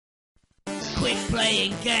quit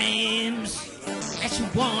playing games. Unless you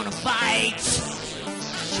wanna fight.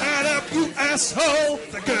 Shut up, you asshole!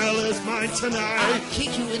 The girl is mine tonight. I'll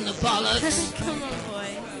kick you in the bollocks. Come on, boy.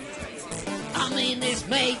 I mean this,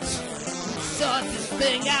 mate. Sort this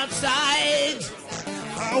thing outside.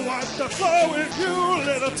 I want the floor with you,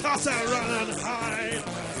 little tosser, run and hide.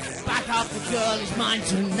 Back up, the girl is mine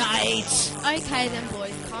tonight. Okay then,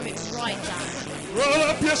 boys. Calm it right down. Roll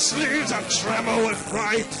up your sleeves and tremble with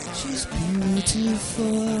fright. She's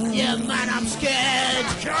beautiful. Yeah, man, I'm scared.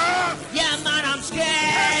 Yeah. Yeah, man, I'm scared.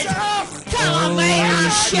 Yes, Come on, mate,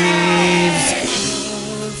 I'm scared.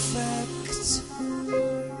 Perfect.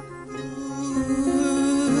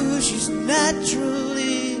 Ooh, she's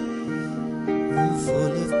naturally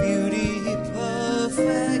full of beauty,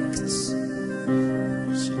 perfect.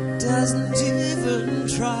 She doesn't even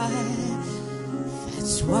try.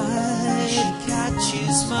 That's why she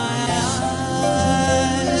catches my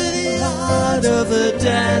eye. The art of a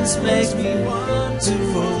dance makes me want to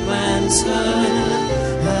romance her.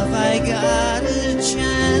 Have I got a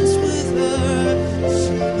chance with her?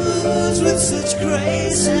 She moves with such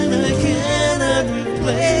grace, and I cannot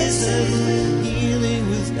replace her. Healing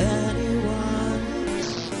with anyone.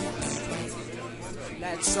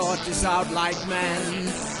 Let's sort this out like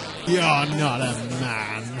men. You're not a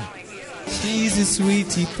man. She's a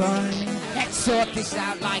sweetie pie. Let's sort this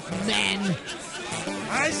out like men.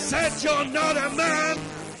 I said you're not a man.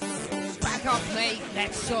 Back up, mate.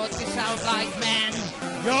 Let's sort this out like men.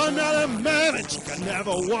 You're not a man, and she can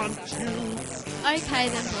never want you. Okay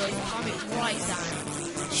then, boys. Calm it right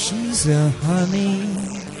down. She's a honey.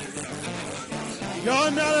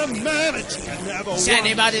 You're not a man, and she can never Is want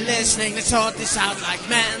anybody listening? Let's sort this out like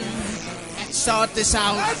men. Let's sort this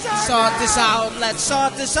out. Sort this out. Let's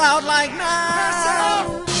sort this out like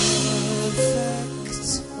men.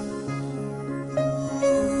 Perfect.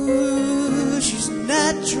 Ooh, she's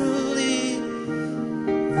naturally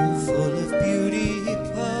full of beauty,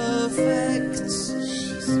 perfect.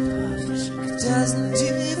 She's perfect. Doesn't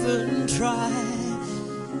even try.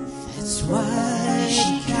 That's why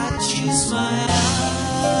she catches my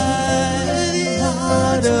eye. The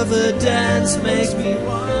art of a dance makes me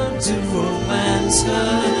want to romance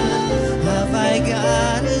her. Have I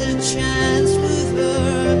got a chance with her?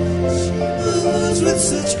 She moves with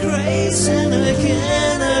such grace, and I can't